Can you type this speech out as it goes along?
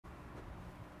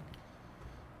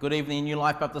Good evening, New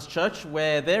Life Baptist Church.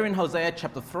 We're there in Hosea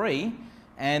chapter 3,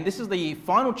 and this is the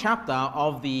final chapter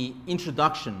of the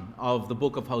introduction of the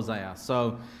book of Hosea.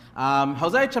 So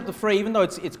Hosea chapter 3, even though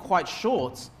it's quite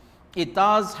short, it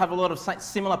does have a lot of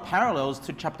similar parallels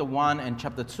to chapter 1 and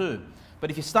chapter 2.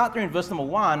 But if you start there in verse number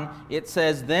 1, it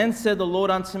says, "Then said the Lord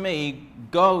unto me,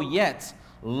 Go yet,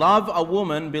 love a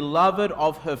woman beloved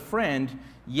of her friend,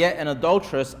 yet an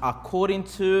adulteress, according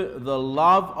to the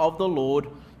love of the Lord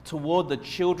toward the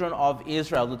children of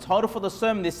Israel." The title for the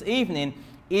sermon this evening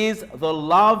is The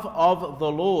Love of the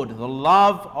Lord. The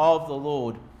Love of the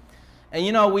Lord. And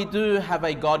you know, we do have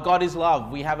a God. God is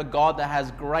love. We have a God that has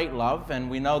great love, and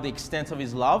we know the extent of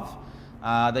his love,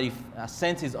 that he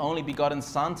sent his only begotten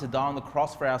Son to die on the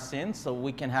cross for our sins so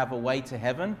we can have a way to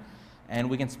heaven and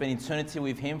we can spend eternity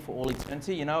with him for all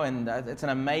eternity, you know, and it's an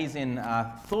amazing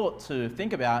thought to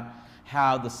think about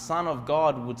how the Son of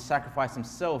God would sacrifice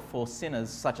himself for sinners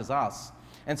such as us.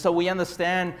 And so we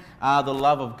understand the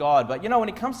love of God. But you know, when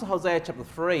it comes to Hosea chapter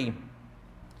 3,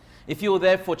 if you were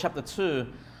there for chapter 2,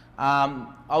 I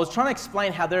was trying to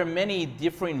explain how there are many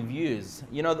different views.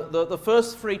 You know, the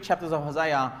first 3 chapters of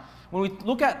Hosea, when we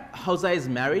look at Hosea's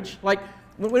marriage, like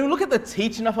when we look at the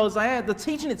teaching of Hosea, the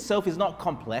teaching itself is not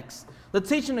complex. The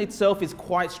teaching itself is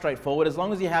quite straightforward. As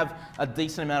long as you have a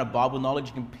decent amount of Bible knowledge,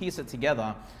 you can piece it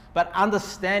together. But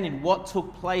understanding what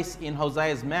took place in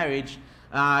Hosea's marriage,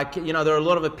 you know, there are a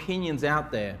lot of opinions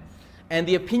out there. And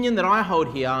the opinion that I hold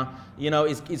here, you know,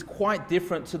 is quite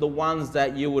different to the ones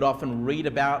that you would often read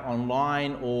about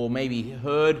online or maybe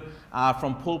heard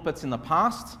from pulpits in the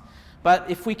past. But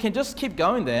if we can just keep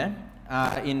going there,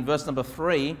 in verse number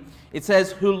 3, it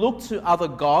says, "Who look to other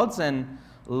gods and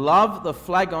love the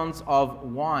flagons of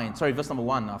wine." Sorry, verse number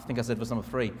 1. I think I said verse number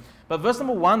 3. But verse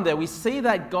number 1 there, we see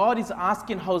that God is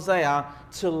asking Hosea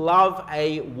to love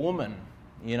a woman.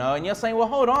 You know, and you're saying, well,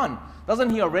 hold on.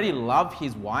 Doesn't he already love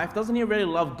his wife? Doesn't he already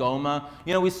love Gomer?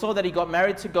 You know, we saw that he got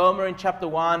married to Gomer in chapter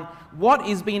 1. What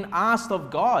is being asked of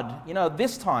God, you know,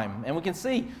 this time? And we can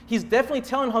see he's definitely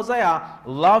telling Hosea,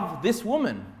 love this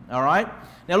woman. All right?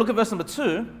 Now look at verse number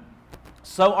 2.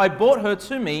 "So I bought her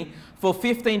to me for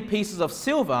 15 pieces of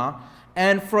silver,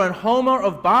 and for an homer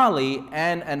of barley,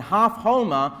 and an half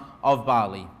homer of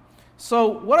barley." So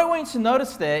what I want you to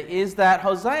notice there is that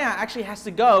Hosea actually has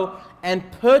to go and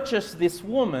purchase this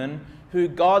woman who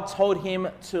God told him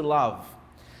to love.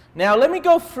 Now let me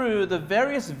go through the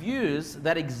various views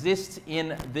that exist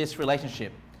in this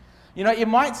relationship. You know, it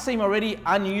might seem already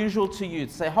unusual to you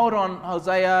to say, hold on,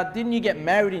 Hosea, didn't you get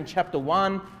married in chapter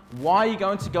 1? Why are you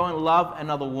going to go and love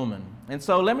another woman? And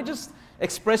so let me just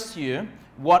express to you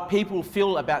what people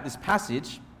feel about this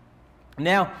passage.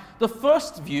 Now, the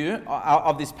first view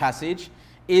of this passage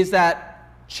is that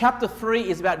chapter 3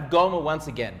 is about Gomer once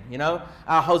again. You know,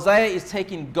 Hosea is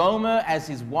taking Gomer as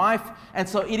his wife, and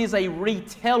so it is a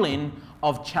retelling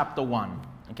of chapter 1.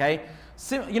 Okay,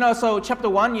 so, you know, so chapter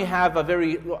 1 you have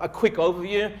a quick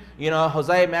overview. You know,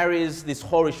 Hosea marries this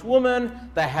whorish woman.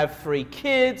 They have 3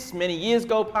 kids. Many years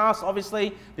go past,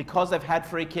 obviously, because they've had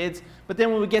 3 kids. But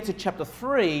then when we get to chapter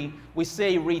 3, we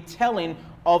see a retelling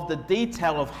of the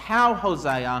detail of how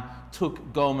Hosea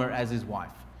took Gomer as his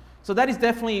wife. So that is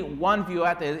definitely one view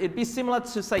out there. It'd be similar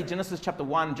to, say, Genesis chapter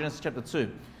 1 and Genesis chapter 2.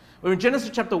 Where in Genesis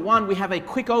chapter 1, we have a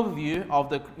quick overview of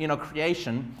the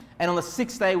creation. And on the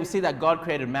 6th day, we see that God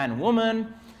created man and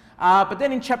woman. But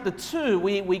then in chapter 2,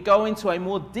 we go into a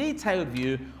more detailed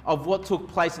view of what took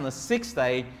place on the 6th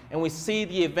day. And we see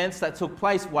the events that took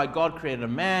place, why God created a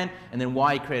man, and then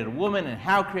why he created a woman, and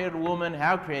how created a woman,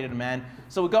 how created a man.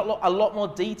 So we've got a lot more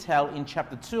detail in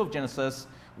chapter 2 of Genesis,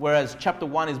 whereas chapter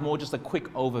 1 is more just a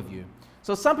quick overview.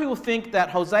 So some people think that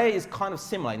Hosea is kind of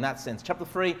similar in that sense. Chapter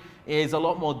 3 is a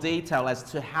lot more detail as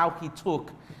to how he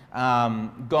took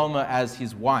Gomer as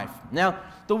his wife. Now,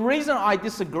 the reason I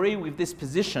disagree with this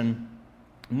position,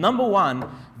 number 1,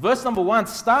 verse number 1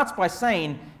 starts by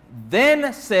saying,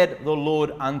 "Then said the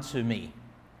Lord unto me."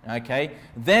 Okay?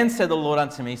 Then said the Lord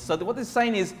unto me. So what this is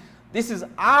saying is, this is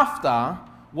after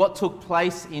what took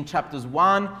place in chapters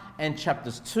 1 and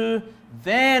chapters 2.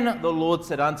 Then the Lord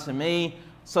said unto me.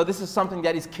 So this is something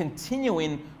that is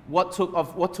continuing what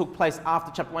took place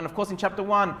after chapter 1. Of course, in chapter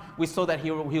 1, we saw that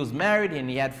he was married and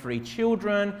he had 3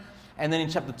 children. And then in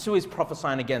chapter 2, he's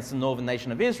prophesying against the northern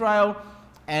nation of Israel.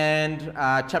 And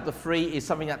chapter 3 is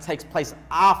something that takes place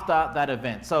after that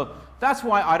event. So that's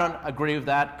why I don't agree with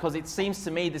that, because it seems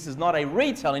to me this is not a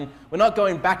retelling. We're not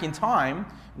going back in time,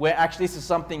 where actually this is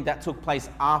something that took place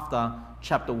after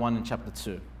chapter 1 and chapter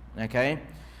 2. Okay?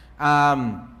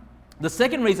 The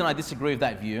second reason I disagree with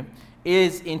that view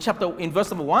is in verse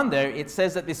number 1 there, it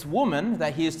says that this woman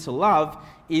that he is to love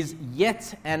is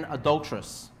yet an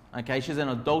adulteress. Okay, she's an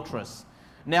adulteress.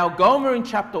 Now, Gomer in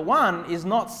chapter 1 is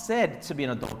not said to be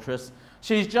an adulteress.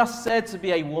 She's just said to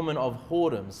be a woman of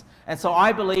whoredoms. And so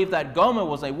I believe that Gomer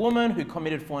was a woman who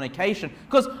committed fornication,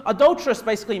 because adulteress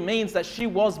basically means that she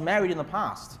was married in the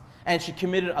past and she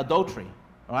committed adultery,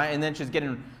 right? And then she's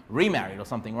getting remarried or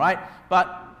something, right?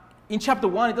 But in chapter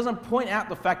 1, it doesn't point out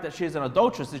the fact that she's an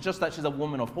adulteress. It's just that she's a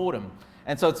woman of whoredom.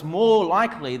 And so it's more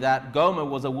likely that Gomer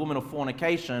was a woman of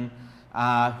fornication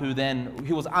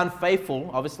who was unfaithful,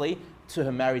 obviously, to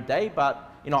her married day.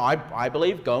 But, you know, I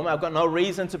believe Gomer, I've got no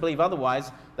reason to believe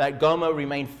otherwise, that Gomer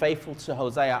remained faithful to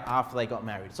Hosea after they got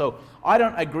married. So I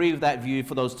don't agree with that view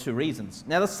for those two reasons.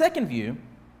 Now, the second view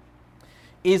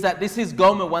is that this is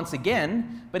Gomer once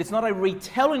again, but it's not a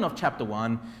retelling of chapter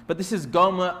 1, but this is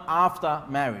Gomer after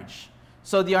marriage.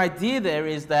 So the idea there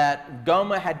is that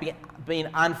Gomer had been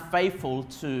unfaithful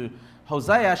to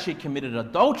Hosea. She committed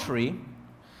adultery.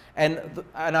 And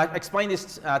I explained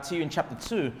this to you in chapter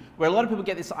 2, where a lot of people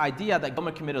get this idea that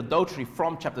Gomer committed adultery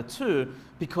from chapter 2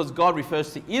 because God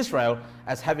refers to Israel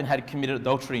as having had committed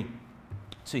adultery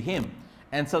to him.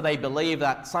 And so they believe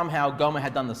that somehow Gomer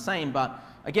had done the same, but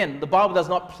again, the Bible does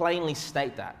not plainly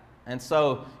state that. And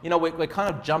so, you know, we're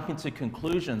kind of jumping to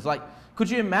conclusions. Like, could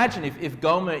you imagine if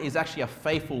Gomer is actually a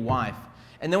faithful wife?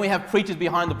 And then we have preachers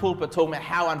behind the pulpit talking about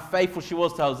how unfaithful she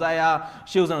was to Hosea,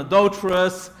 she was an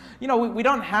adulteress. You know, we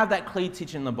don't have that clear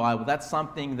teaching in the Bible. That's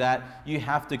something that you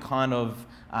have to kind of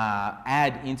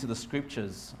add into the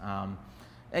scriptures.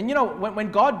 And, you know,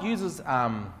 when God uses,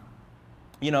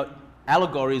 you know,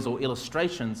 allegories or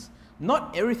illustrations,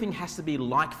 not everything has to be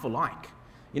like for like.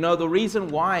 You know, the reason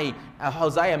why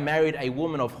Hosea married a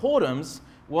woman of whoredoms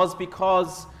was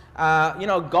because, you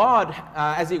know, God,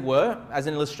 as it were, as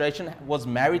an illustration, was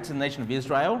married to the nation of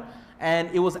Israel, and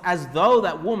it was as though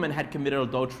that woman had committed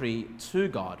adultery to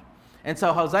God. And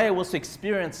so Hosea was to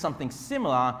experience something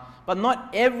similar, but not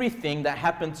everything that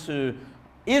happened to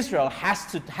Israel has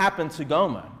to happen to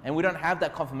Gomer. And we don't have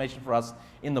that confirmation for us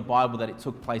in the Bible that it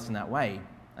took place in that way.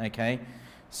 Okay?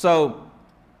 So,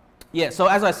 yeah, so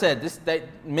as I said,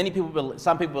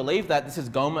 some people believe that this is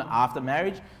Gomer after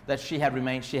marriage, that she had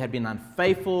been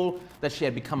unfaithful, that she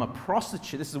had become a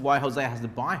prostitute. This is why Hosea has to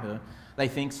buy her. They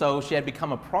think so. She had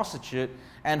become a prostitute.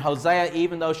 And Hosea,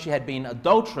 even though she had been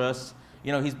adulterous,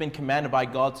 you know, he's been commanded by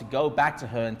God to go back to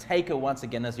her and take her once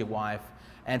again as your wife,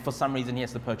 and for some reason he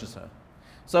has to purchase her.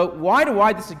 So why do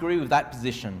I disagree with that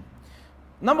position?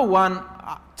 Number one,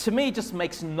 to me it just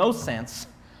makes no sense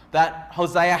that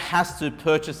Hosea has to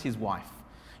purchase his wife.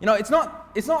 You know, it's not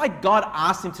like God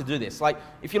asked him to do this. Like,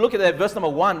 if you look at verse number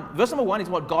 1 is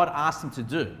what God asked him to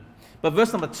do. But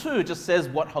verse number 2 just says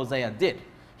what Hosea did.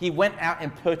 He went out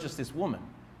and purchased this woman.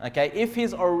 Okay, if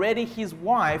he's already his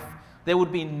wife, there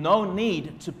would be no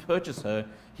need to purchase her.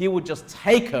 He would just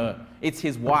take her. It's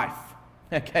his wife.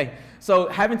 Okay, so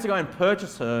having to go and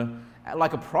purchase her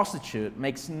like a prostitute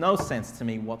makes no sense to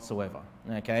me whatsoever.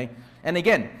 Okay, and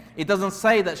again, it doesn't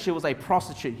say that she was a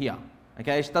prostitute here.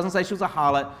 Okay, it doesn't say she was a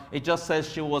harlot. It just says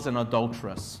she was an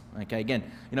adulteress. Okay, again,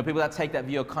 you know, people that take that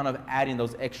view are kind of adding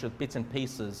those extra bits and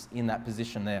pieces in that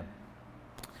position there.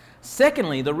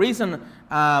 Secondly, the reason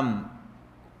I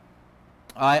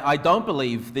don't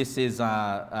believe this is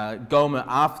Gomer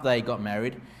after they got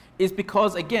married is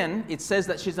because, again, it says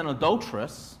that she's an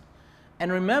adulteress.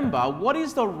 And remember, what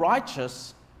is the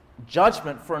righteous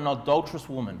judgment for an adulterous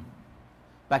woman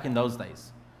back in those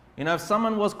days? You know, if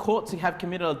someone was caught to have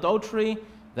committed adultery,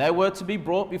 they were to be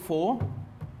brought before,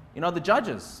 you know, the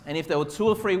judges. And if there were 2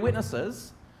 or 3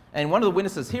 witnesses, and one of the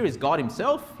witnesses here is God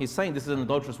himself, he's saying this is an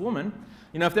adulterous woman,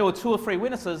 you know, if there were 2 or 3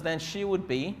 witnesses, then she would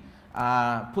be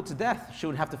put to death. She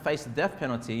would have to face the death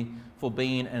penalty for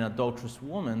being an adulterous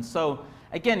woman. So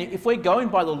again, if we're going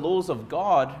by the laws of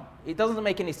God, it doesn't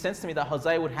make any sense to me that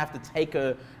Hosea would have to take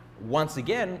her once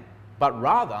again, but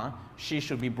rather she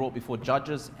should be brought before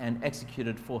judges and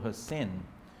executed for her sin.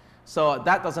 So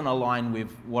that doesn't align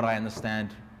with what I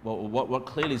understand, what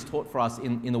clearly is taught for us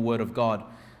in the Word of God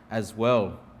as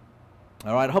well.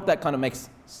 All right, I hope that kind of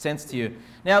makes sense to you.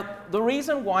 Now, the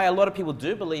reason why a lot of people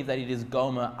do believe that it is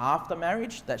Gomer after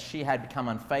marriage, that she had become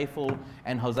unfaithful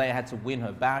and Hosea had to win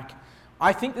her back,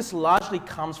 I think this largely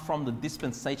comes from the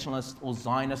dispensationalist or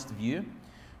Zionist view,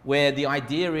 where the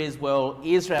idea is, well,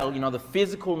 Israel, you know, the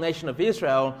physical nation of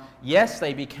Israel, yes,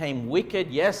 they became wicked,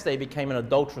 yes, they became an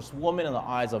adulterous woman in the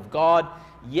eyes of God,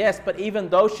 yes, but even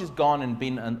though she's gone and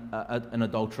been an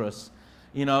adulteress,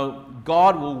 you know,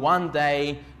 God will one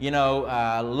day, you know,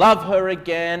 love her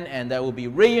again, and they will be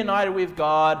reunited with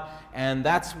God, and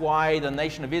that's why the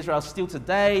nation of Israel still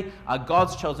today are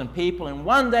God's chosen people, and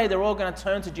one day they're all going to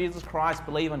turn to Jesus Christ,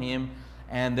 believe on Him,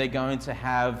 and they're going to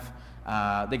have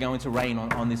they're going to reign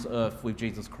on this earth with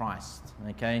Jesus Christ.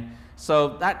 Okay, so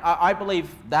that I believe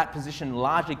that position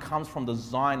largely comes from the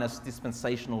Zionist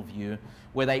dispensational view,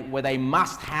 where they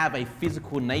must have a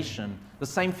physical nation, the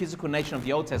same physical nation of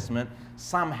the Old Testament,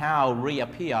 somehow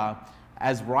reappear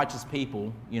as righteous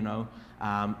people, you know,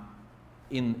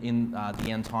 in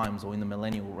the end times or in the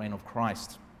millennial reign of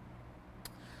Christ.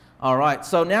 All right,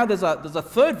 so now there's a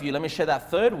third view. Let me share that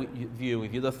third view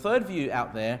with you. The third view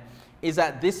out there is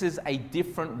that this is a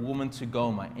different woman to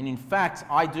Gomer. And in fact,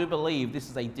 I do believe this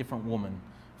is a different woman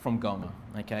from Gomer,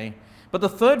 okay? But the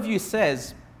third view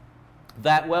says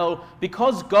that, well,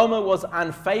 because Gomer was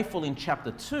unfaithful in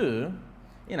chapter 2,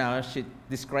 you know, she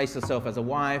disgraced herself as a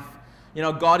wife, you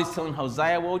know, God is telling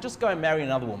Hosea, well, just go and marry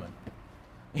another woman.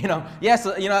 You know, yes,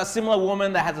 you know, a similar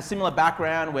woman that has a similar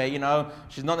background where, you know,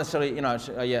 she's not necessarily, you know,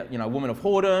 a woman of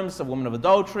whoredoms, a woman of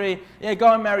adultery. Yeah,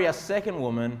 go and marry a second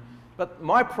woman. But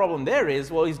my problem there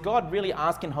is, well, is God really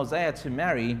asking Hosea to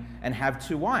marry and have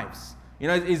 2 wives? You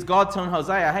know, is God telling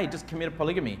Hosea, hey, just commit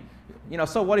polygamy? You know,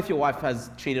 so what if your wife has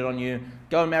cheated on you?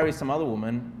 Go and marry some other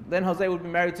woman. Then Hosea would be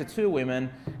married to 2 women.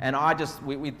 And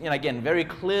you know, again, very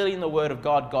clearly in the Word of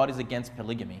God, God is against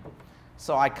polygamy.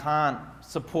 So I can't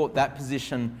support that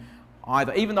position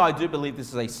either, even though I do believe this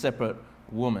is a separate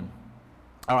woman.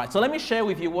 All right, so let me share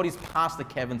with you what is Pastor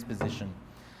Kevin's position.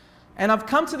 And I've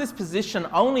come to this position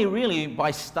only really by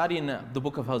studying the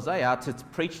book of Hosea to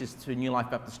preach this to New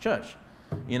Life Baptist Church.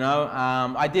 You know,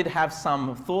 I did have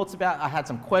some thoughts I had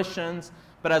some questions,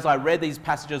 but as I read these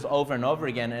passages over and over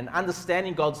again and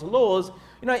understanding God's laws,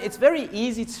 you know, it's very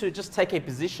easy to just take a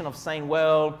position of saying,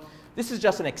 well, this is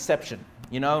just an exception,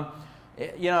 you know.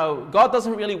 You know, God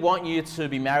doesn't really want you to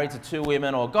be married to 2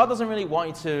 women, or God doesn't really want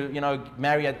you to, you know,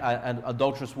 marry an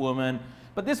adulterous woman.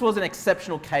 But this was an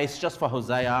exceptional case just for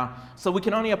Hosea. So we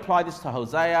can only apply this to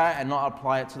Hosea and not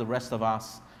apply it to the rest of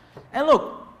us. And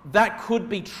look, that could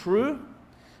be true,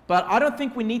 but I don't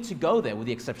think we need to go there with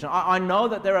the exception. I know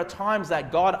that there are times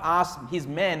that God asks his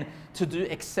men to do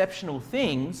exceptional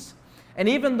things. And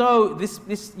even though this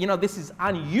is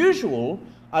unusual,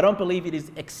 I don't believe it is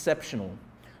exceptional.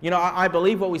 You know, I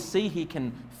believe what we see here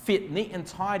can fit neat and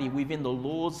tidy within the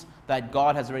laws that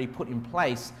God has already put in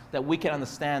place that we can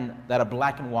understand that are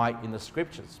black and white in the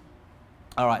scriptures.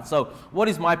 All right, so what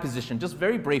is my position? Just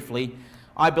very briefly,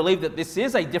 I believe that this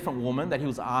is a different woman that he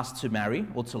was asked to marry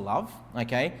or to love,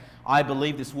 okay? I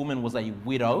believe this woman was a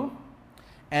widow,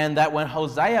 and that when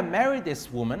Hosea married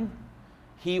this woman,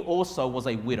 he also was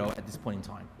a widow at this point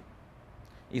in time.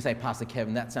 You say, Pastor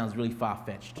Kevin, that sounds really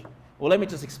far-fetched. Well, let me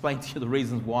just explain to you the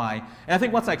reasons why. And I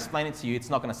think once I explain it to you, it's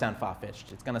not going to sound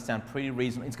far-fetched. It's going to sound pretty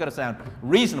reasonable. It's going to sound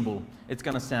reasonable. It's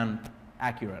going to sound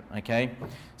accurate, okay?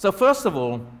 So first of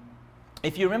all,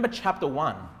 if you remember chapter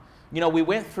 1, you know, we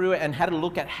went through it and had a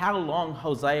look at how long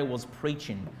Hosea was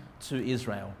preaching to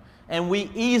Israel. And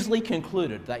we easily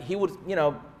concluded that he would, you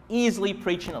know, easily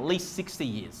preaching at least 60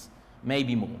 years,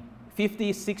 maybe more.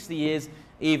 50, 60 years,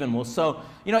 even more. So,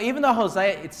 you know, even though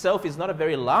Hosea itself is not a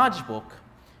very large book,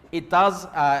 it does,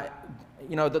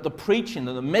 you know, the preaching,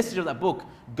 the message of that book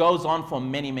goes on for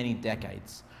many, many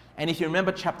decades. And if you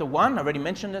remember chapter 1, I already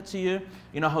mentioned it to you,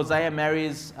 you know, Hosea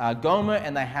marries Gomer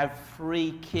and they have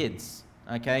 3 kids,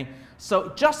 okay?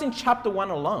 So just in chapter 1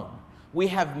 alone, we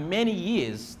have many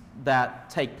years that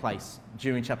take place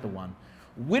during chapter 1.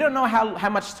 We don't know how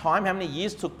much time, how many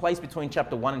years took place between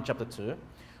chapter 1 and chapter 2.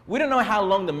 We don't know how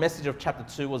long the message of chapter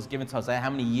 2 was given to Hosea,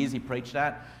 how many years he preached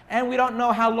that. And we don't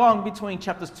know how long between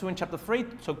chapters 2 and chapter 3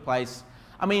 took place.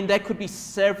 I mean, there could be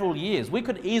several years. We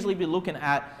could easily be looking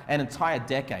at an entire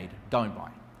decade going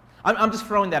by. I'm just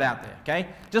throwing that out there, okay?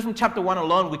 Just from chapter 1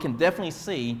 alone, we can definitely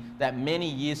see that many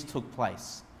years took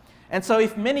place. And so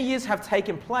if many years have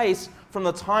taken place from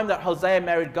the time that Hosea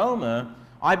married Gomer,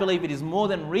 I believe it is more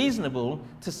than reasonable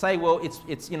to say, well,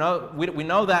 it's you know, we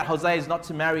know that Hosea is not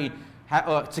to marry,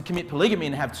 to commit polygamy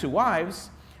and have 2 wives.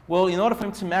 Well, in order for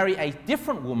him to marry a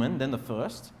different woman than the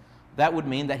first, that would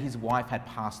mean that his wife had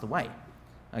passed away.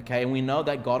 Okay, and we know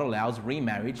that God allows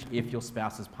remarriage if your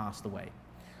spouse has passed away.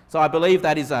 So I believe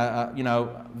that is you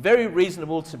know, very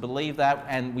reasonable to believe that,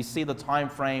 and we see the time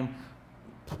frame.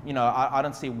 You know, I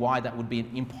don't see why that would be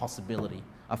an impossibility.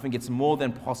 I think it's more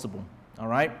than possible. All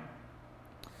right.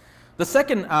 The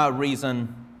second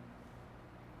reason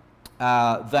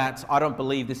that I don't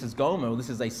believe this is Gomer, this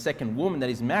is a second woman that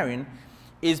he's marrying,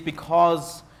 is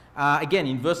because, again,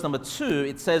 in verse number 2,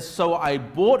 it says, "So I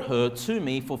bought her to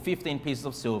me for 15 pieces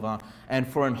of silver, and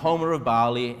for an homer of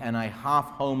barley, and a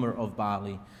half homer of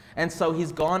barley." And so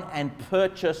he's gone and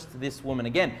purchased this woman.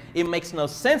 Again, it makes no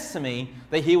sense to me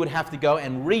that he would have to go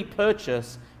and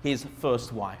repurchase his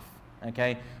first wife.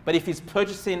 okay? But if he's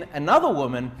purchasing another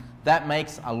woman, that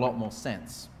makes a lot more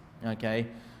sense, okay?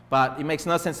 But it makes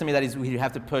no sense to me that he'd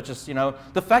have to purchase, you know.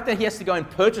 The fact that he has to go and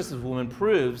purchase this woman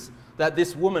proves that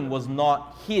this woman was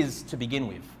not his to begin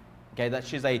with, okay? That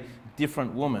she's a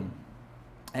different woman.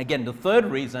 Again, the third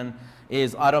reason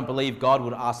is I don't believe God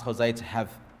would ask Hosea to have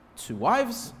 2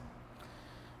 wives.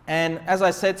 And as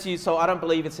I said to you, so I don't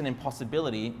believe it's an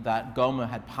impossibility that Gomer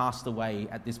had passed away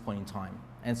at this point in time.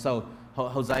 And so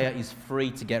Hosea is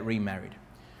free to get remarried.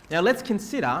 Now let's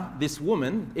consider this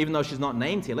woman, even though she's not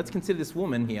named here, let's consider this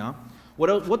woman here.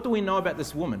 What do we know about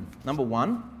this woman? Number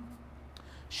one,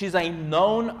 she's a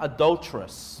known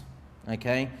adulteress,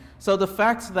 okay? So the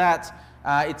fact that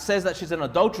it says that she's an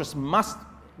adulteress must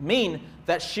mean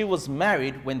that she was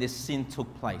married when this sin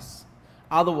took place.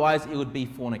 Otherwise, it would be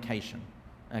fornication.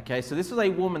 Okay, so this is a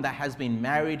woman that has been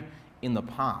married in the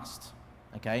past.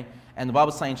 Okay, and the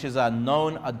Bible's saying she's a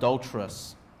known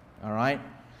adulteress. All right,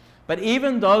 but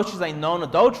even though she's a known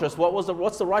adulteress,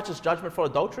 what's the righteous judgment for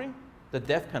adultery? The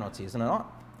death penalty, isn't it not?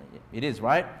 It is,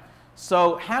 right?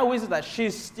 So how is it that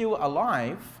she's still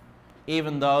alive,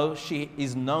 even though she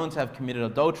is known to have committed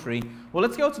adultery? Well,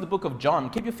 let's go to the book of John.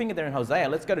 Keep your finger there in Hosea.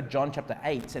 Let's go to John chapter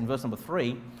 8 and verse number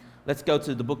 3. Let's go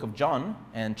to the book of John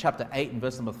and chapter 8 and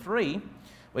verse number 3.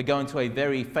 We're going to a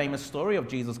very famous story of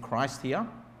Jesus Christ here.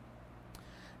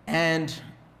 And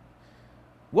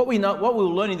what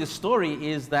we'll learn in this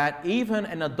story is that even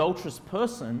an adulterous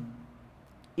person,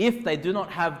 if they do not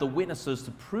have the witnesses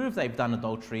to prove they've done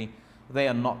adultery, they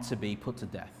are not to be put to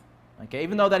death. Okay,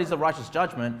 even though that is a righteous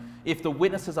judgment, if the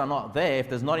witnesses are not there, if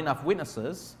there's not enough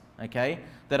witnesses, okay,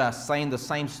 that are saying the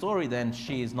same story, then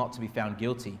she is not to be found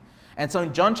guilty. And so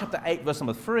in John chapter 8, verse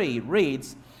number 3, it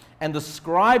reads, "And the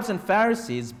scribes and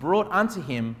Pharisees brought unto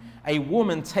him a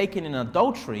woman taken in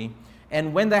adultery,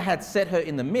 and when they had set her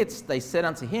in the midst, they said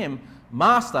unto him,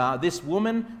 Master, this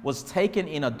woman was taken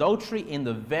in adultery in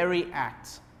the very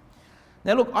act."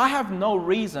 Now look, I have no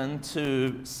reason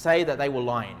to say that they were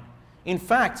lying. In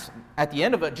fact, at the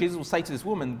end of it, Jesus will say to this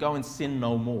woman, "Go and sin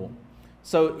no more."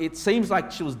 So it seems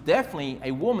like she was definitely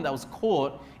a woman that was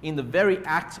caught in the very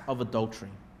act of adultery.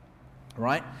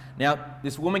 Right? Now,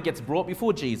 this woman gets brought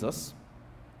before Jesus,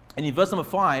 and in verse number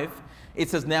 5, it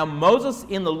says, "Now Moses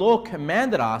in the law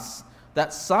commanded us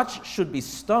that such should be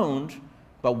stoned,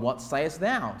 but what sayest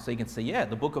thou?" So you can see, yeah,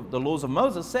 the book of the laws of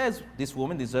Moses says this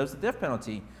woman deserves the death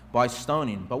penalty by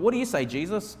stoning. But what do you say,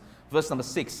 Jesus? Verse number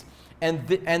 6, and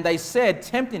they said,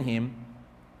 tempting him,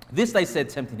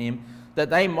 that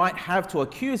they might have to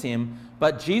accuse him,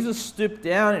 but Jesus stooped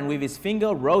down and with his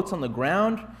finger wrote on the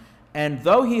ground, and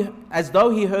as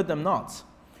though he heard them not.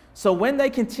 So when they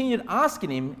continued asking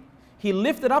him, he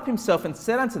lifted up himself and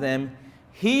said unto them,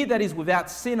 "He that is without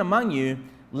sin among you,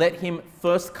 let him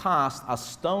first cast a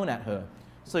stone at her."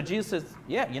 So Jesus says,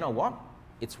 yeah, you know what?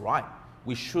 It's right.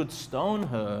 We should stone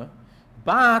her,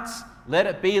 but let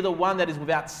it be the one that is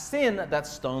without sin that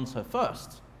stones her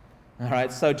first. All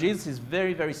right, so Jesus is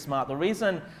very, very smart. The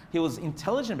reason he was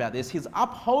intelligent about this, he's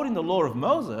upholding the law of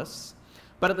Moses,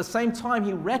 but at the same time,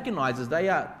 he recognizes they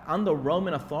are under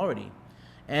Roman authority.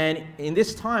 And in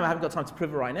this time, I haven't got time to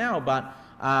prove it right now, but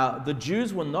the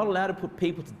Jews were not allowed to put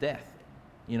people to death,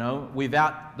 you know,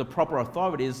 without the proper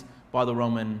authorities by the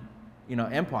Roman, you know,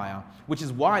 Empire, which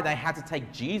is why they had to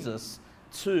take Jesus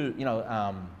to, you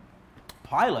know,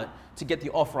 Pilate to get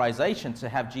the authorization to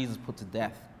have Jesus put to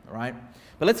death, right?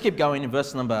 But let's keep going in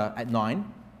verse number 8.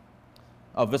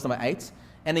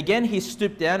 "And again he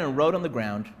stooped down and wrote on the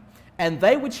ground. And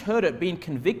they which heard it, being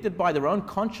convicted by their own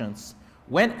conscience,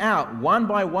 went out one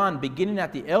by one, beginning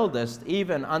at the eldest,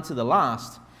 even unto the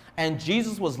last. And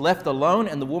Jesus was left alone,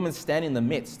 and the woman standing in the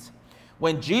midst.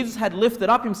 When Jesus had lifted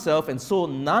up himself and saw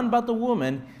none but the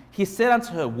woman, he said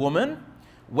unto her, Woman,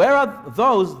 where are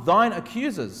those thine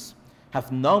accusers?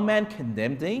 Hath no man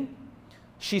condemned thee?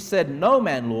 She said, No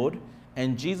man, Lord.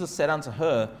 And Jesus said unto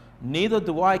her, Neither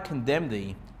do I condemn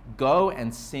thee. Go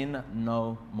and sin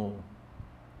no more."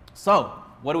 So,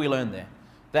 what do we learn there?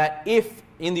 That if,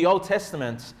 in the Old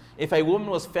Testament, if a woman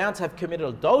was found to have committed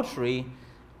adultery,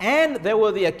 and there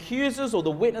were the accusers or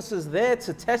the witnesses there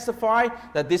to testify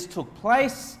that this took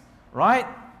place, right,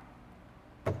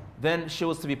 then she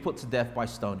was to be put to death by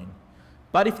stoning.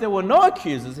 But if there were no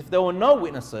accusers, if there were no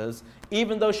witnesses,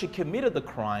 even though she committed the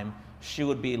crime, she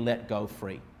would be let go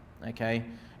free, okay?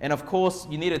 And of course,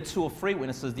 you needed 2 or 3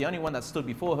 witnesses. The only one that stood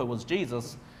before her was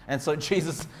Jesus. And so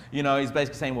Jesus, you know, is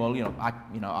basically saying, well,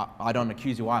 I don't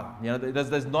accuse you either. You know,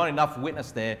 there's not enough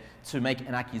witness there to make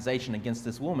an accusation against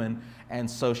this woman. And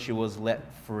so she was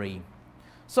let free.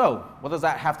 So what does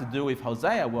that have to do with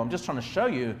Hosea? Well, I'm just trying to show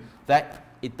you that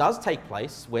it does take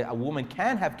place where a woman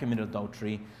can have committed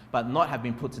adultery but not have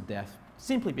been put to death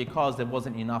simply because there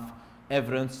wasn't enough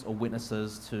evidence or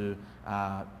witnesses to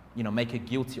make her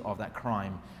guilty of that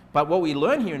crime. But what we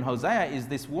learn here in Hosea is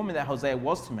this woman that Hosea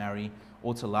was to marry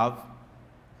or to love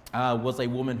was a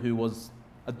woman who was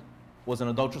an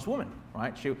adulterous woman,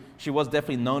 right? She was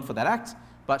definitely known for that act,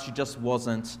 but she just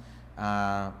wasn't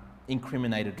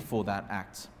incriminated for that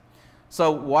act.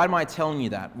 So why am I telling you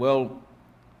that? Well,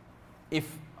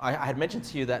 if I had mentioned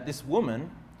to you that this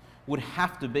woman would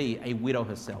have to be a widow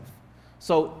herself.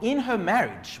 So in her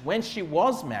marriage, when she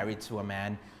was married to a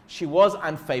man, she was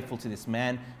unfaithful to this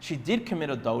man. She did commit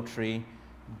adultery,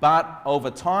 but over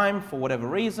time, for whatever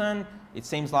reason, it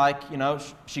seems like,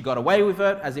 she got away with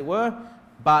it, as it were,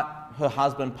 but her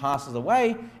husband passes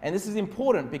away. And this is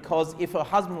important because if her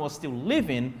husband was still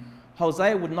living,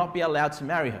 Hosea would not be allowed to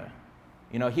marry her.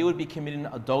 He would be committing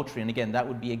adultery. And again, that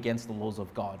would be against the laws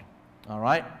of God. All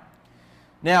right?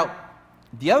 Now,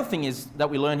 the other thing is that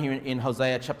we learn here in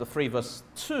Hosea chapter 3, verse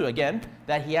 2, again,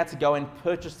 that he had to go and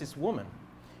purchase this woman.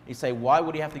 You say, why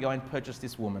would he have to go and purchase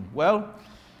this woman? Well,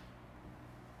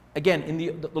 again, in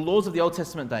the laws of the Old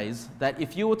Testament days, that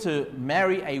if you were to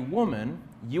marry a woman,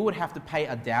 you would have to pay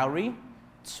a dowry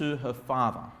to her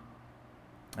father.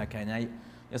 Okay, now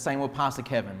you're saying, well, Pastor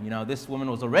Kevin, this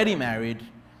woman was already married,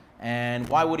 and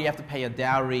why would he have to pay a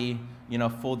dowry,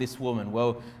 for this woman?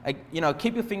 Well,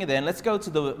 keep your finger there, and let's go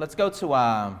to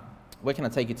where can I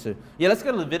take you to? Yeah, let's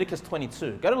go to Leviticus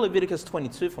 22. Go to Leviticus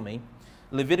 22 for me.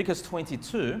 Leviticus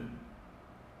 22.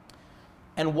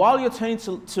 And while you're turning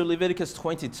to Leviticus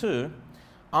 22,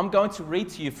 I'm going to read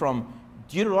to you from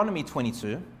Deuteronomy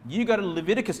 22. You go to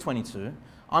Leviticus 22.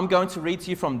 I'm going to read to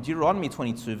you from Deuteronomy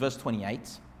 22, verse 28.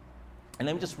 And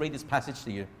let me just read this passage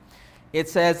to you. It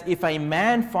says, if a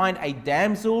man find a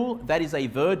damsel that is a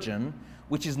virgin,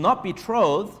 which is not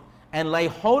betrothed, and lay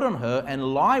hold on her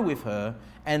and lie with her,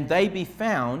 and they be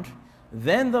found,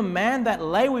 then the man that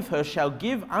lay with her shall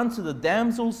give unto the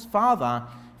damsel's father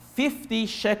 50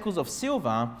 shekels of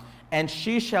silver, and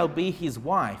she shall be his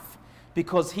wife.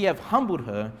 Because he have humbled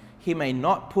her, he may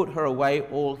not put her away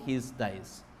all his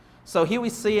days. So here we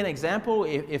see an example.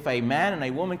 If a man and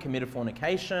a woman committed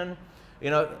fornication,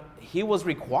 he was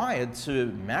required to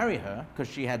marry her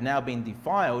because she had now been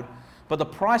defiled. But the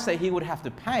price that he would have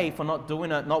to pay for not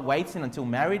doing it, not waiting until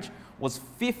marriage, was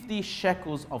 50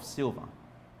 shekels of silver.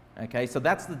 Okay, so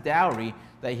that's the dowry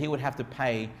that he would have to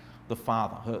pay the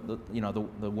father,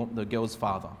 the girl's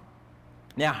father.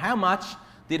 Now, how much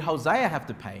did Hosea have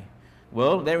to pay?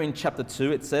 Well, there in chapter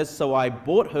 2 it says, so I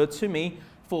bought her to me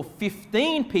for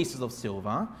 15 pieces of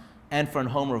silver, and for an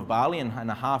homer of barley and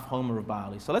a half homer of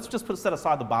barley. So let's just set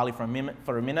aside the barley for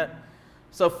a minute.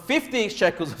 So 50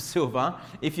 shekels of silver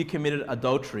if you committed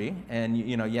adultery and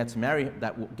you had to marry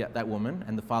that woman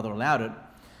and the father allowed it.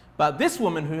 But this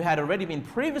woman who had already been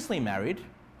previously married,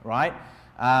 right?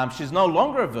 She's no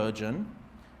longer a virgin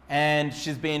and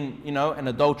she's been, an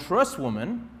adulterous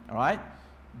woman, all right?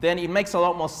 Then it makes a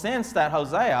lot more sense that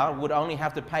Hosea would only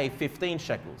have to pay 15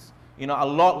 shekels, a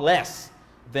lot less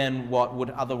than what would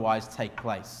otherwise take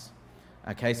place.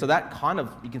 Okay, so that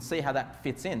you can see how that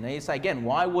fits in. Now you say again,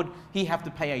 why would he have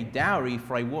to pay a dowry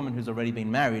for a woman who's already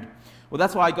been married? Well,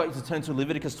 that's why I got you to turn to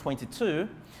Leviticus 22.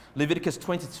 Leviticus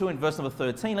 22 and verse number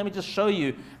 13. Let me just show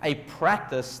you a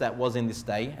practice that was in this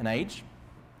day and age.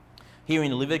 Here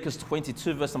in Leviticus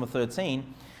 22, verse number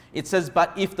 13, it says,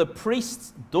 but if the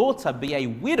priest's daughter be a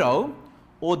widow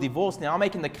or divorced. Now I'm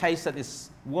making the case that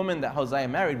this woman that Hosea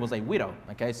married was a widow.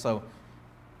 Okay, so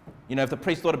if the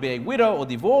priest's daughter be a widow or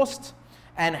divorced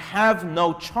and have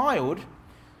no child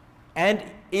and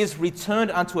is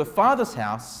returned unto her father's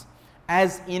house,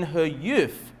 as in her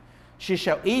youth, she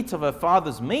shall eat of her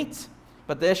father's meat,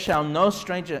 but there shall no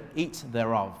stranger eat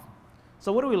thereof.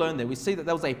 So what do we learn there? We see that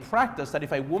there was a practice that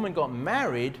if a woman got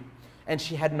married and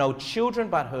she had no children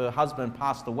but her husband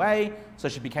passed away, so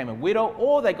she became a widow,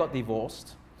 or they got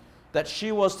divorced, that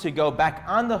she was to go back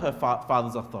under her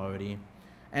father's authority.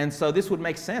 And so this would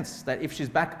make sense that if she's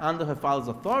back under her father's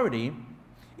authority,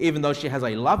 even though she has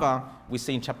a lover, we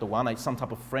see in chapter 1, some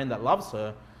type of friend that loves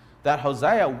her, that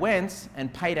Hosea went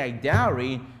and paid a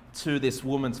dowry to this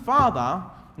woman's father,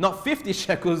 not 50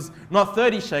 shekels, not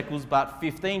 30 shekels, but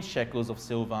 15 shekels of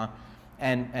silver,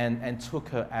 and took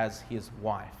her as his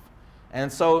wife.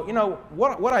 And so, I'm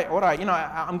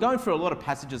going through a lot of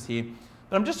passages here,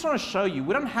 but I'm just trying to show you,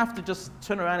 we don't have to just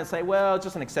turn around and say, well, it's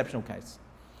just an exceptional case.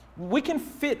 We can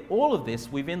fit all of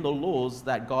this within the laws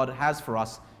that God has for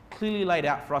us clearly laid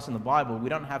out for us in the Bible. We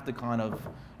don't have to kind of,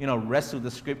 wrestle with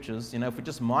the scriptures. If we're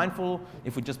just mindful,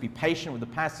 if we just be patient with the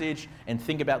passage and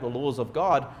think about the laws of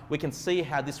God, we can see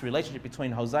how this relationship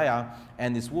between Hosea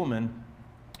and this woman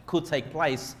could take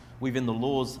place within the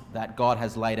laws that God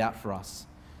has laid out for us.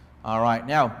 All right,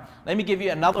 now, let me give you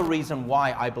another reason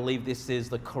why I believe this is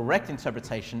the correct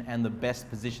interpretation and the best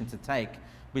position to take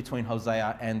between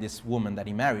Hosea and this woman that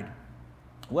he married.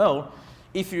 Well,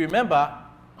 if you remember,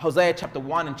 Hosea chapter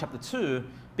 1 and chapter 2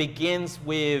 begins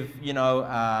with, the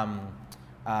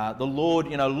Lord,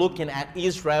 looking at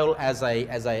Israel as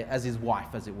his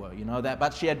wife, as it were,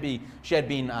 but she had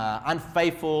been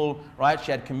unfaithful, right?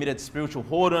 She had committed spiritual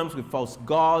whoredoms with false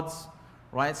gods,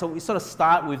 right? So we sort of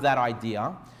start with that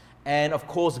idea. And of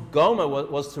course, Gomer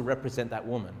was to represent that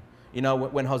woman.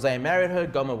 When Hosea married her,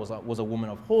 Gomer was a woman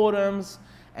of whoredoms.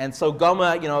 And so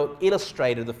Gomer,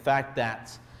 illustrated the fact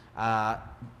that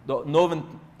the northern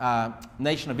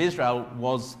nation of Israel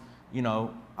was,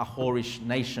 a whorish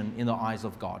nation in the eyes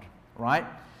of God, right?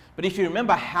 But if you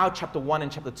remember how chapter 1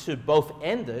 and chapter 2 both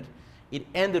ended, it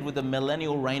ended with the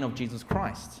millennial reign of Jesus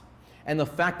Christ. And the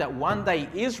fact that one day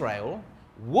Israel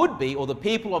would be, or the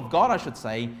people of God, I should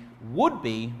say, would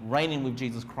be reigning with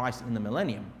Jesus Christ in the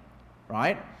millennium,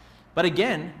 right? But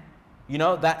again,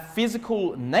 that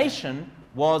physical nation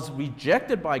was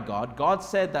rejected by God. God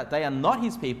said that they are not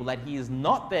his people, that he is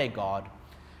not their God.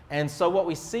 And so what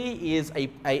we see is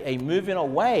a moving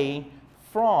away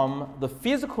from the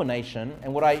physical nation.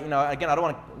 And what again, I don't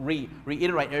want to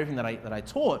reiterate everything that I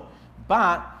taught,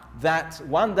 but that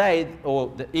one day,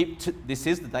 this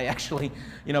is the day actually,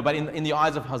 but in the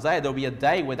eyes of Hosea, there'll be a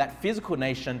day where that physical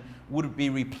nation would be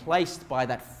replaced by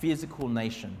that physical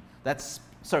nation. That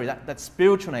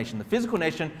spiritual nation. The physical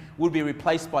nation would be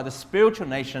replaced by the spiritual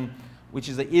nation, which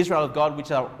is the Israel of God,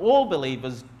 which are all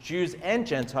believers, Jews and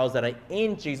Gentiles that are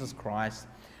in Jesus Christ.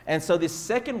 And so this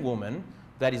second woman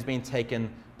that is being taken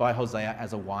by Hosea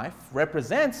as a wife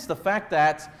represents the fact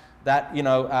that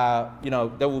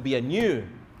there will be a new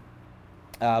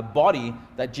body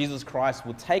that Jesus Christ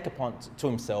will take upon to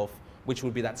himself, which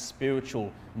would be that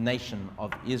spiritual nation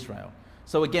of Israel.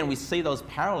 So again, we see those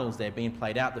parallels there being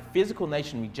played out. The physical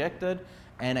nation rejected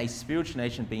and a spiritual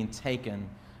nation being taken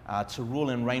to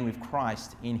rule and reign with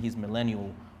Christ in his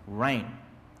millennial reign.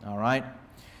 All right?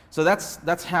 So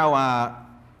that's how,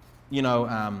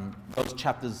 those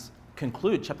chapters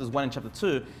conclude, chapters 1 and chapter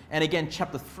 2. And again,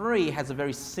 chapter 3 has a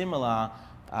very similar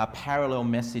parallel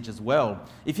message as well.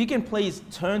 If you can please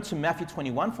turn to Matthew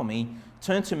 21 for me.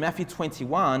 Turn to Matthew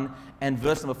 21 and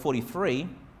verse number 43.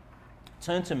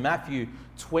 Turn to Matthew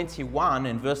 21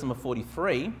 and verse number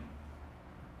 43.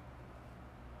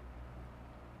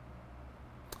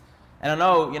 And I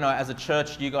know, as a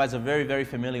church, you guys are very, very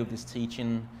familiar with this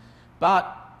teaching.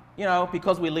 But,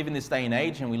 because we live in this day and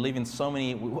age and we live in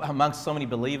amongst so many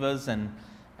believers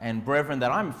and brethren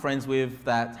that I'm friends with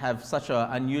that have such an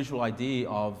unusual idea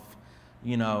of,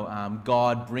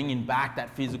 God bringing back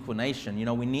that physical nation.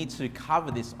 We need to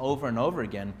cover this over and over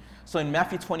again. So in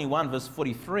Matthew 21, verse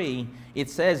 43, it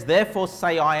says, "Therefore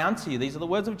say I unto you," these are the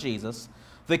words of Jesus,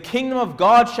 "the kingdom of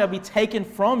God shall be taken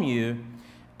from you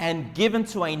and given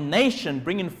to a nation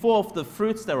bringing forth the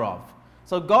fruits thereof."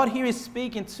 So God here is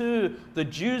speaking to the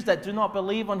Jews that do not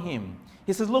believe on him.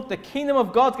 He says, look, the kingdom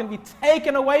of God is going to be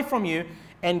taken away from you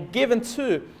and given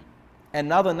to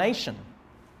another nation.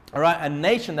 All right, a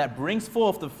nation that brings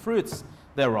forth the fruits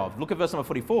thereof. Look at verse number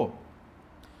 44.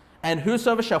 "And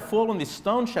whosoever shall fall on this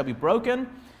stone shall be broken,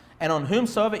 and on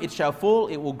whomsoever it shall fall,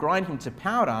 it will grind him to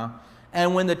powder.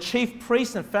 And when the chief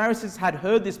priests and Pharisees had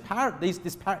heard his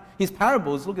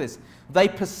parables," look at this, "they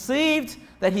perceived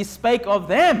that he spake of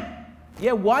them."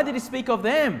 Yeah, why did he speak of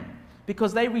them?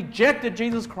 Because they rejected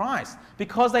Jesus Christ.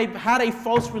 Because they had a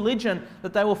false religion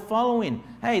that they were following.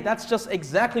 Hey, that's just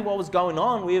exactly what was going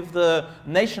on with the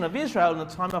nation of Israel in the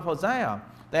time of Hosea.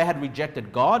 They had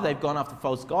rejected God. They've gone after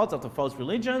false gods, after false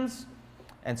religions.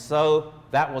 And so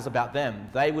that was about them.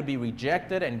 They would be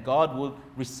rejected and God would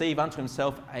receive unto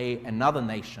himself another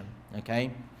nation.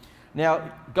 Okay? Now,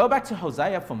 go back to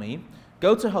Hosea for me.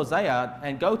 Go to Hosea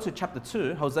and go to chapter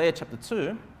 2, Hosea chapter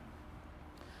 2.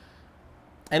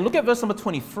 And look at verse number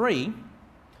 23.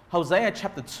 Hosea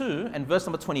chapter 2 and verse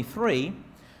number 23.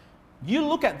 You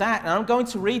look at that, and I'm going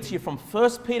to read to you from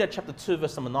 1 Peter chapter 2,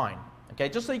 verse number 9. Okay,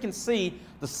 just so you can see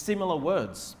the similar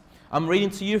words. I'm reading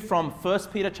to you from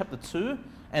 1 Peter chapter 2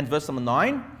 and verse number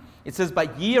 9. It says,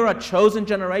 "But ye are a chosen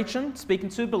generation," speaking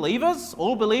to believers,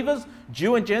 all believers,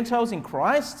 Jew and Gentiles in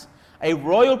Christ, "a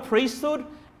royal priesthood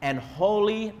and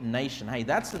holy nation." Hey,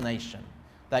 that's the nation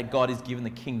that God is giving the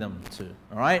kingdom to,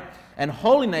 all right? "And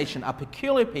holy nation, a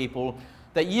peculiar people,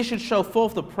 that ye should show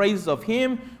forth the praises of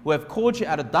him who have called you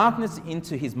out of darkness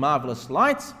into his marvelous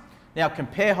light. Now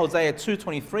compare Hosea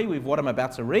 2:23 with what I'm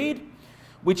about to read.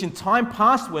 Which in time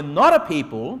past were not a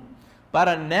people, but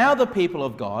are now the people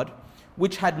of God,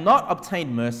 which had not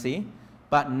obtained mercy,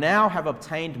 but now have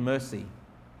obtained mercy.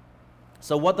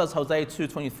 So what does Hosea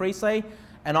 2:23 say?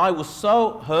 And I will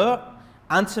sow her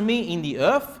unto me in the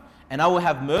earth, and I will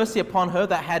have mercy upon her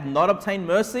that had not obtained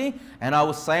mercy, and I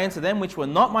will say unto them which were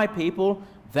not my people,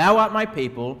 thou art my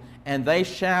people, and they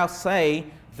shall say,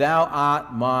 thou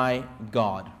art my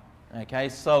God. Okay,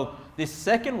 so this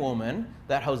second woman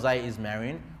that Hosea is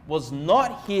marrying was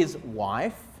not his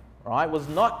wife, right? Was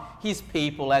not his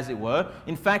people, as it were.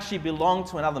 In fact, she belonged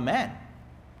to another man.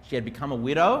 She had become a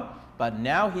widow, but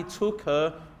now he took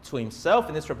her to himself,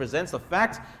 and this represents the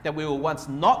fact that we were once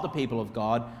not the people of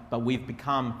God, but we've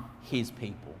become his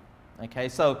people. Okay,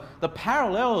 so the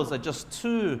parallels are just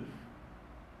too,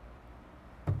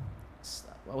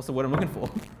 what's the word I'm looking for?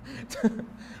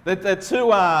 they're too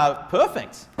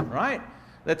perfect, right?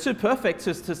 They're too perfect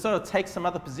to sort of take some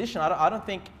other position. I don't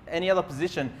think any other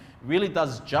position really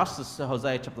does justice to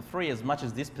Hosea chapter 3 as much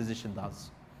as this position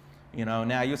does. You know,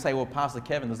 now you say, well, Pastor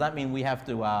Kevin, does that mean we have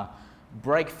to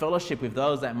break fellowship with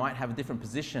those that might have a different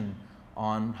position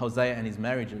on Hosea and his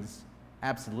marriages?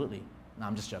 Absolutely. No,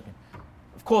 I'm just joking.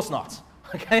 Of course not.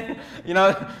 Okay, you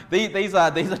know, these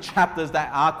are chapters that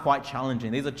are quite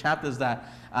challenging. These are chapters that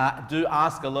do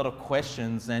ask a lot of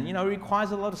questions, and you know,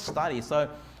 requires a lot of study. So,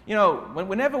 you know,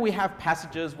 whenever we have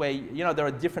passages where you know there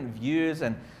are different views,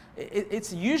 and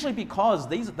it's usually because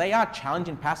they are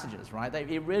challenging passages, right?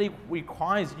 It really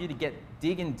requires you to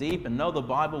dig in deep and know the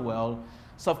Bible well.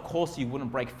 So of course you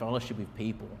wouldn't break fellowship with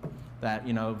people that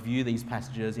you know view these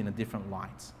passages in a different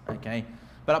light. Okay.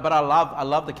 But I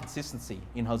love the consistency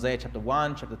in Hosea chapter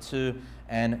 1, chapter 2,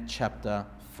 and chapter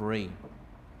 3.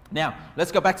 Now,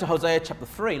 let's go back to Hosea chapter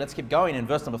 3. Let's keep going in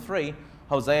verse number 3.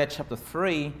 Hosea chapter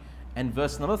 3 and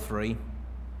verse number 3.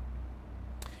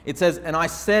 It says, and I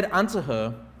said unto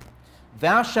her,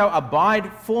 thou shalt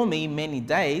abide for me many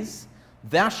days.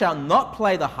 Thou shalt not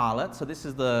play the harlot. So this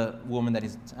is the woman that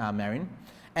is marrying.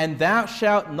 And thou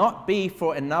shalt not be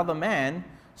for another man.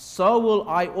 So will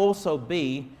I also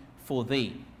be for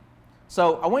thee.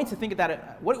 So I want you to think about it.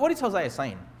 What is Hosea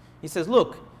saying? He says,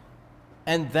 look,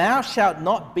 and thou shalt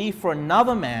not be for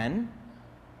another man,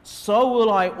 so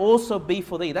will I also be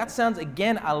for thee. That sounds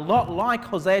again a lot like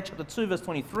Hosea chapter 2 verse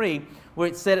 23, where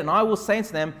it said, and I will say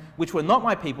unto them which were not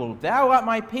my people, thou art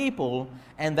my people,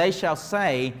 and they shall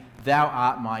say, thou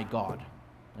art my God.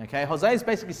 Okay, Hosea is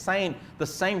basically saying the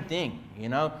same thing. You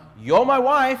know, you're my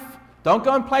wife, don't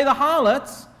go and play the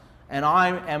harlots, and I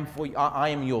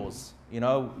am yours. You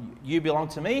know, you belong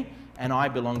to me, and I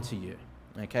belong to you.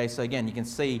 Okay, so again, you can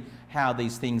see how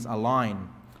these things align.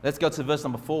 Let's go to verse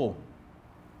number 4.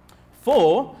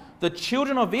 For the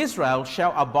children of Israel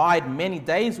shall abide many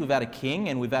days without a king,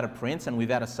 and without a prince, and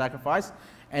without a sacrifice,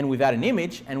 and without an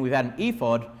image, and without an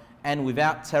ephod, and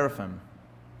without teraphim.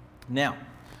 Now,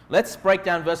 let's break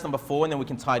down verse number 4, and then we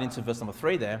can tie it into verse number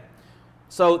 3 there.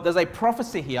 So there's a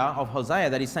prophecy here of Hosea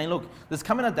that he's saying, look, there's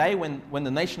coming a day when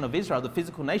the nation of Israel, the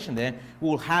physical nation there,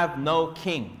 will have no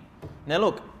king. Now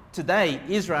look, today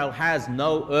Israel has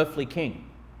no earthly king,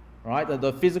 right?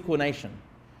 The physical nation.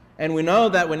 And we know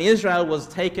that when Israel was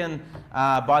taken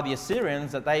by the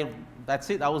Assyrians, that's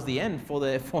it, that was the end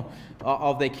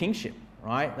of their kingship,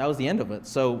 right? That was the end of it.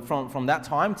 So from that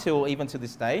time till even to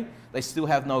this day, they still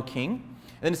have no king.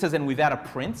 And then it says, and without a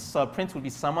prince. So a prince would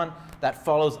be someone that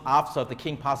follows after. So if the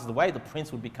king passes away, the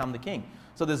prince would become the king.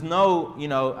 So there's no,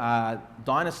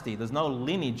 dynasty. There's no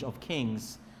lineage of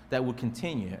kings that would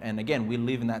continue. And again, we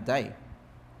live in that day.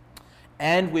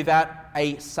 And without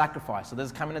a sacrifice. So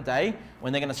there's coming a day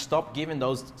when they're going to stop giving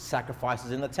those sacrifices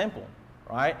in the temple,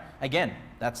 right? Again,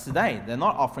 that's today. They're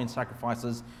not offering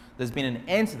sacrifices. There's been an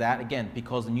end to that, again,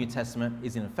 because the New Testament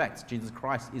is in effect. Jesus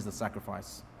Christ is the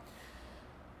sacrifice.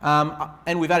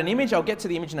 And without an image, I'll get to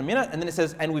the image in a minute, and then it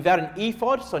says, and without an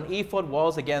ephod. So an ephod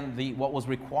was, again, what was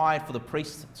required for the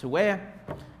priest to wear.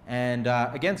 And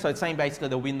again, so it's saying basically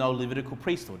there will be no Levitical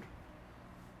priesthood.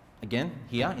 Again,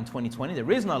 here in 2020,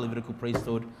 there is no Levitical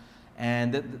priesthood.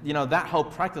 And that whole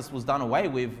practice was done away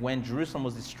with when Jerusalem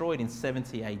was destroyed in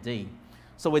 70 AD.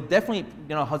 So we're definitely,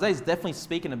 Hosea is definitely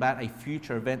speaking about a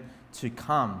future event to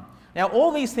come. Now,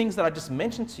 all these things that I just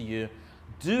mentioned to you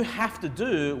do have to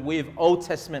do with Old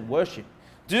Testament worship,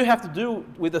 do have to do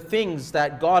with the things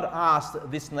that God asked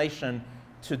this nation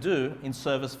to do in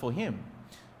service for him.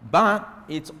 But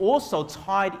it's also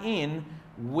tied in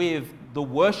with the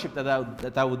worship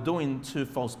that they were doing to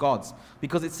false gods.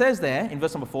 Because it says there in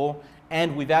verse number 4,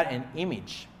 and without an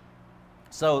image.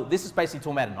 So this is basically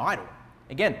talking about an idol.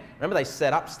 Again, remember they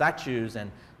set up statues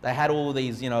and they had all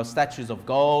these, statues of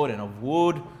gold and of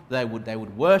wood they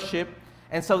would worship.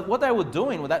 And so what they were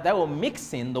doing was that they were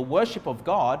mixing the worship of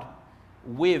God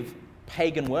with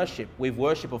pagan worship, with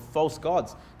worship of false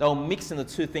gods. They were mixing the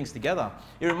two things together.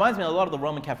 It reminds me a lot of the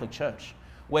Roman Catholic Church,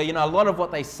 where, a lot of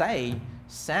what they say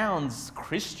sounds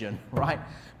Christian, right?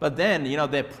 But then,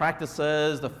 their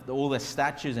practices, all their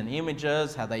statues and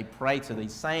images, how they pray to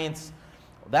these saints,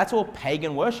 that's all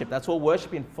pagan worship. That's all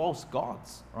worshiping false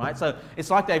gods, right? So it's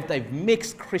like they've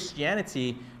mixed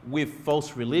Christianity with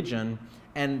false religion.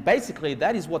 And basically,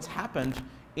 that is what's happened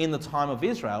in the time of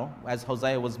Israel, as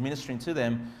Hosea was ministering to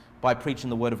them by preaching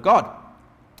the word of God.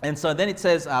 And so then it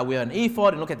says, we are an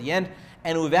ephod, and look at the end,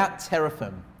 and without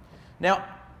teraphim. Now,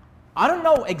 I don't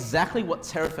know exactly what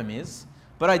teraphim is,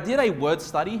 but I did a word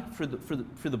study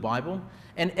through the Bible,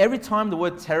 and every time the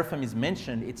word teraphim is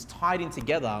mentioned, it's tied in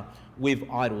together with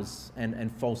idols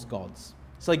and false gods.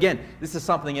 So again, this is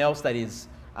something else that is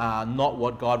not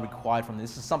what God required from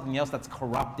this. This is something else that's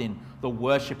corrupting the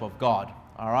worship of God.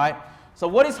 All right? So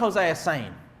what is Hosea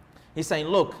saying? He's saying,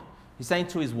 look, he's saying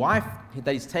to his wife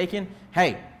that he's taken,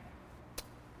 hey,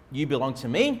 you belong to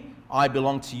me, I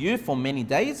belong to you for many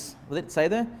days. What did it say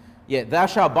there? Yeah, thou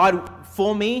shalt abide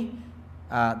for me.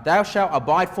 Thou shalt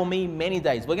abide for me many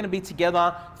days. We're going to be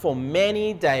together for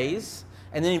many days.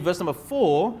 And then in verse number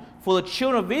 4, for the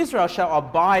children of Israel shall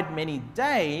abide many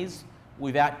days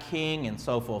without king, and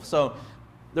so forth. So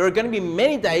there are going to be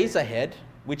many days ahead,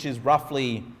 which is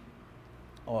roughly,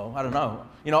 I don't know,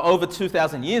 over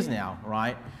 2,000 years now,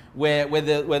 right? Where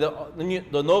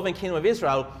the northern kingdom of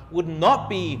Israel would not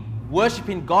be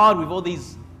worshipping God with all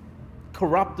these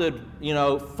corrupted,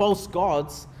 false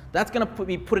gods. That's going to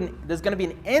be there's going to be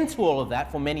an end to all of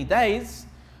that for many days.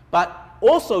 But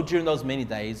also during those many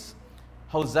days,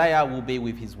 Hosea will be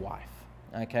with his wife.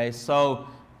 Okay, so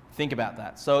think about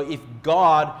that. So if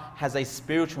God has a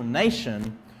spiritual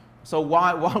nation, so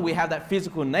why we have that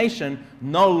physical nation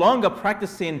no longer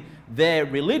practicing their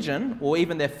religion or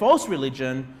even their false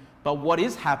religion, but what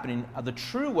is happening are the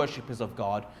true worshippers of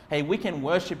God. Hey, we can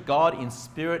worship God in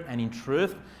spirit and in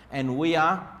truth, and we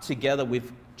are together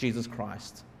with Jesus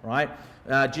Christ, right?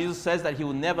 Jesus says that he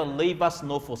will never leave us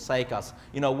nor forsake us.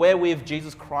 We're with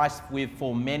Jesus Christ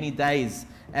for many days,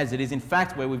 as it is in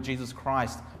fact we're with Jesus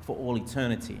Christ for all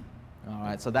eternity. All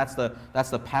right, so that's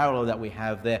the parallel that we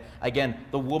have there. Again,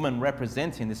 the woman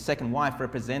representing, the second wife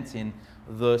representing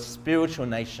the spiritual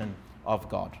nation of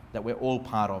God that we're all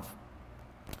part of.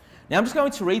 Now I'm just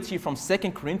going to read to you from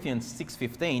 2 Corinthians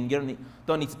 6:15. You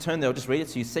don't need to turn there, I'll just read it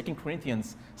to you. 2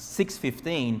 Corinthians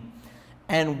 6:15.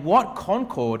 And what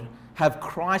concord have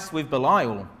Christ with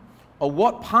Belial? Or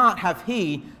what part have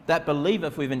he that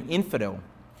believeth with an infidel?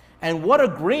 And what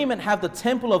agreement have the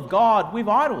temple of God with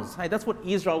idols? Hey, that's what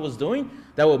Israel was doing.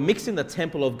 They were mixing the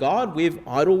temple of God with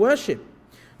idol worship.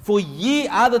 For ye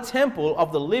are the temple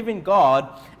of the living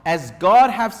God, as God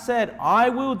hath said, I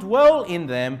will dwell in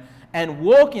them and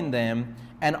walk in them,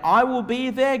 and I will be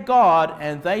their God,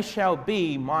 and they shall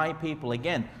be my people.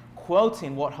 Again,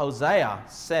 quoting what Hosea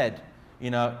said,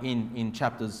 in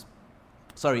Hosea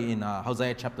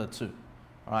chapter 2.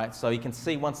 All right, so you can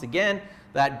see once again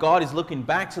that God is looking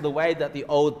back to the way that the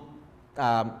Old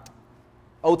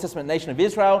Testament nation of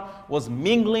Israel was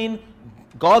mingling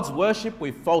God's worship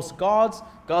with false gods.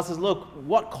 God says, look,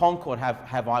 what concord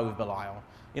have I with Belial?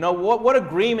 What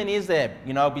agreement is there,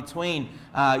 between,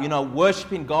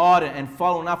 worshiping God and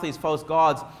following after these false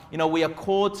gods? We are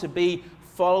called to be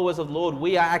followers of the Lord.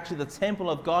 We are actually the temple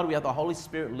of God. We have the Holy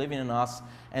Spirit living in us.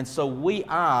 And so we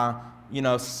are,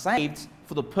 saved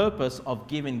for the purpose of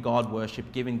giving God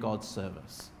worship, giving God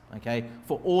service, okay?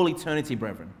 For all eternity,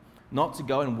 brethren. Not to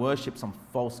go and worship some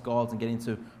false gods and get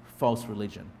into false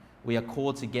religion. We are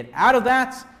called to get out of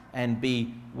that and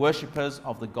be worshippers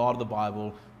of the God of the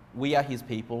Bible. We are his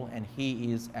people and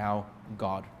he is our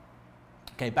God.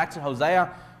 Okay, back to Hosea.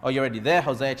 Oh, you're already there.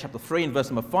 Hosea chapter 3 and verse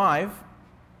number 5.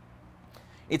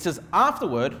 It says,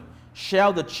 afterward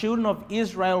shall the children of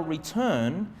Israel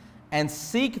return and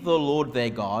seek the Lord their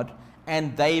God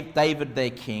and David their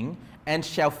king, and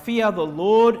shall fear the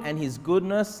Lord and his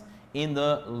goodness in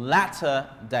the latter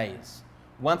days.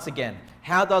 Once again,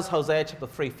 how does Hosea chapter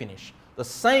 3 finish? The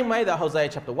same way that Hosea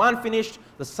chapter 1 finished,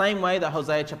 the same way that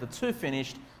Hosea chapter 2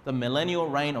 finished, the millennial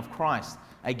reign of Christ.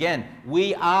 Again,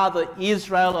 we are the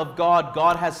Israel of God.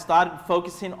 God has started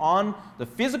focusing on the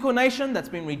physical nation that's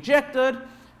been rejected,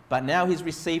 but now he's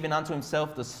receiving unto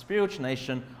himself the spiritual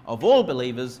nation of all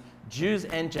believers, Jews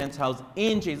and Gentiles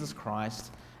in Jesus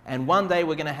Christ. And one day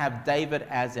we're going to have David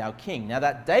as our king. Now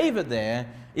that David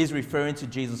there is referring to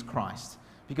Jesus Christ,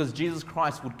 because Jesus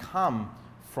Christ would come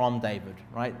from David,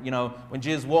 right? You know, when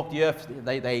Jesus walked the earth,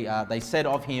 they said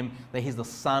of him that he's the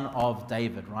son of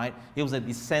David, right? He was a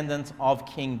descendant of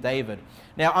King David.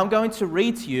 Now, I'm going to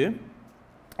read to you,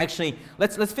 actually,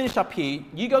 let's finish up here.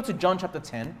 You go to John chapter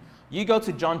 10. You go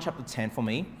to John chapter 10 for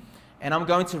me, and I'm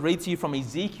going to read to you from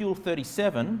Ezekiel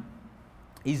 37.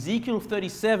 Ezekiel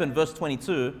 37, verse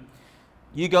 22.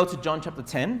 You go to John chapter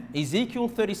 10. Ezekiel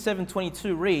 37,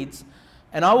 22 reads,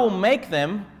 "And I will make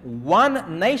them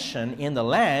one nation in the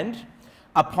land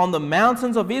upon the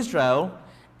mountains of Israel,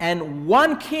 and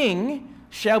one king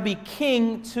shall be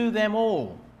king to them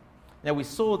all." Now we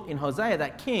saw in Hosea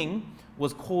that king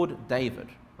was called David,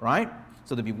 right?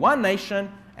 So there'll be one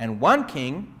nation and one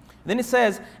king. Then it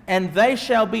says, "And they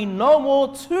shall be no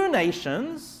more two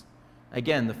nations."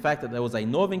 Again, the fact that there was a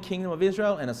northern kingdom of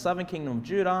Israel and a southern kingdom of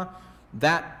Judah,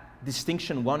 that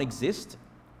distinction won't exist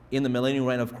in the millennial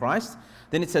reign of Christ.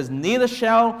 Then it says, "Neither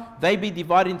shall they be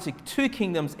divided into two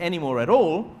kingdoms anymore at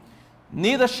all,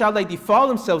 neither shall they defile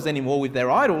themselves anymore with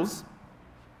their idols,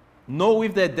 nor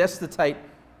with their detestable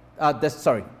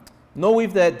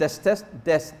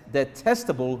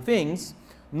things,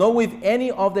 nor with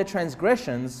any of their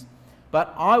transgressions,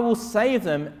 but I will save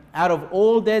them out of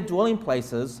all their dwelling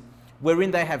places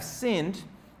wherein they have sinned,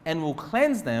 and will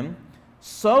cleanse them.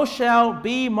 So shall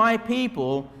be my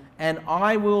people, and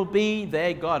I will be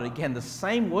their God." Again, the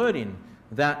same wording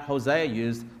that Hosea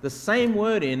used, the same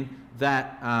wording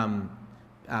that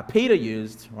Peter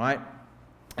used, right?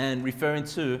 And referring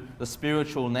to the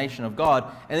spiritual nation of God.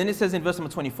 And then it says in verse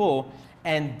number 24,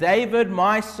 "And David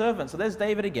my servant," so there's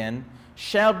David again,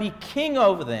 "shall be king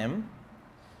over them."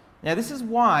 Now this is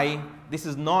why this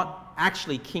is not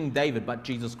actually King David, but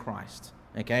Jesus Christ,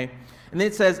 okay? And then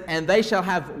it says, "And they shall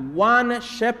have one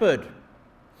shepherd.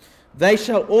 They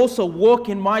shall also walk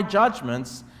in my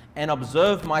judgments and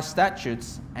observe my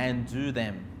statutes and do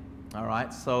them." All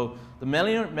right, so the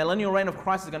millennial reign of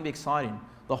Christ is going to be exciting.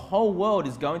 The whole world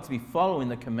is going to be following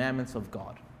the commandments of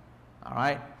God. All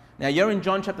right, now you're in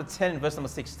John chapter 10, verse number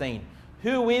 16.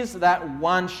 Who is that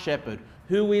one shepherd?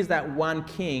 Who is that one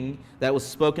king that was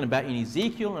spoken about in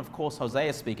Ezekiel and, of course,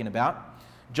 Hosea speaking about?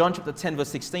 John chapter 10, verse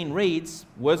 16 reads,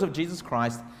 words of Jesus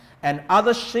Christ, "And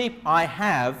other sheep I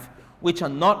have, which are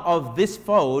not of this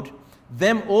fold,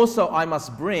 them also I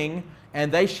must bring,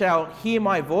 and they shall hear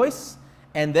my voice,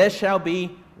 and there shall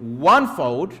be one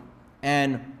fold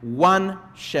and one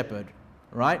shepherd."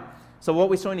 Right? So what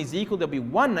we saw in Ezekiel, there'll be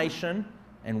one nation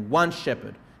and one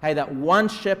shepherd. Hey, that one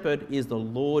shepherd is the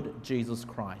Lord Jesus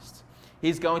Christ.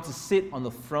 He's going to sit on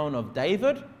the throne of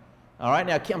David. All right,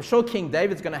 now I'm sure King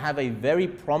David's going to have a very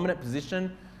prominent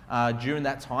position during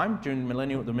that time, during the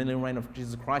millennial reign of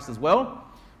Jesus Christ as well.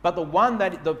 But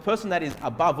the person that is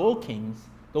above all kings,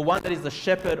 the one that is the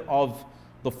shepherd of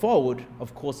the fold,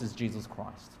 of course, is Jesus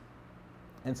Christ.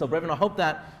 And so, brethren, I hope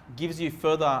that gives you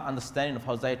further understanding of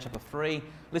Hosea chapter 3.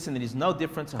 Listen, it is no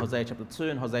different to Hosea chapter 2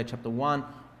 and Hosea chapter 1.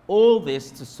 All this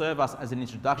to serve us as an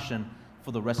introduction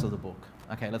for the rest of the book.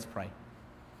 Okay, let's pray.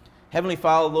 Heavenly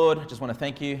Father, Lord, I just want to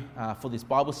thank you for this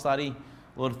Bible study.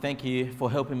 Lord, thank you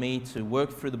for helping me to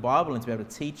work through the Bible and to be able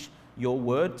to teach your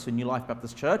word to New Life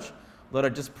Baptist Church. Lord, I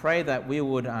just pray that we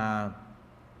would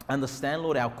understand,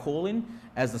 Lord, our calling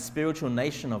as the spiritual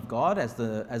nation of God, as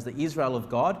the Israel of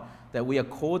God, that we are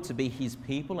called to be his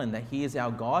people and that he is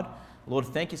our God. Lord,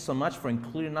 thank you so much for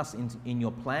including us in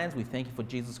your plans. We thank you for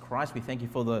Jesus Christ. We thank you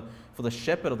for the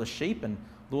shepherd of the sheep. And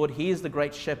Lord, he is the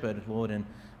great shepherd, Lord. And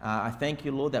I thank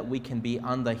you, Lord, that we can be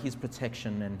under his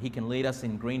protection and he can lead us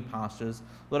in green pastures.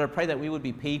 Lord, I pray that we would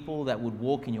be people that would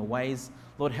walk in your ways.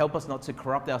 Lord, help us not to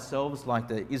corrupt ourselves like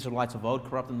the Israelites of old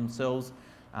corrupted themselves,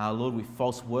 Lord, with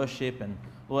false worship. And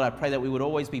Lord, I pray that we would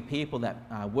always be people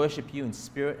that worship you in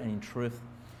spirit and in truth.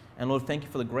 And Lord, thank you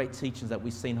for the great teachings that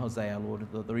we see in Hosea, Lord,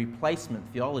 the replacement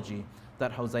theology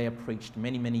that Hosea preached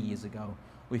many, many years ago.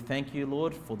 We thank you,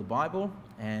 Lord, for the Bible.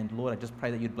 And Lord, I just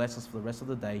pray that you'd bless us for the rest of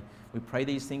the day. We pray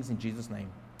these things in Jesus' name.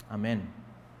 Amen.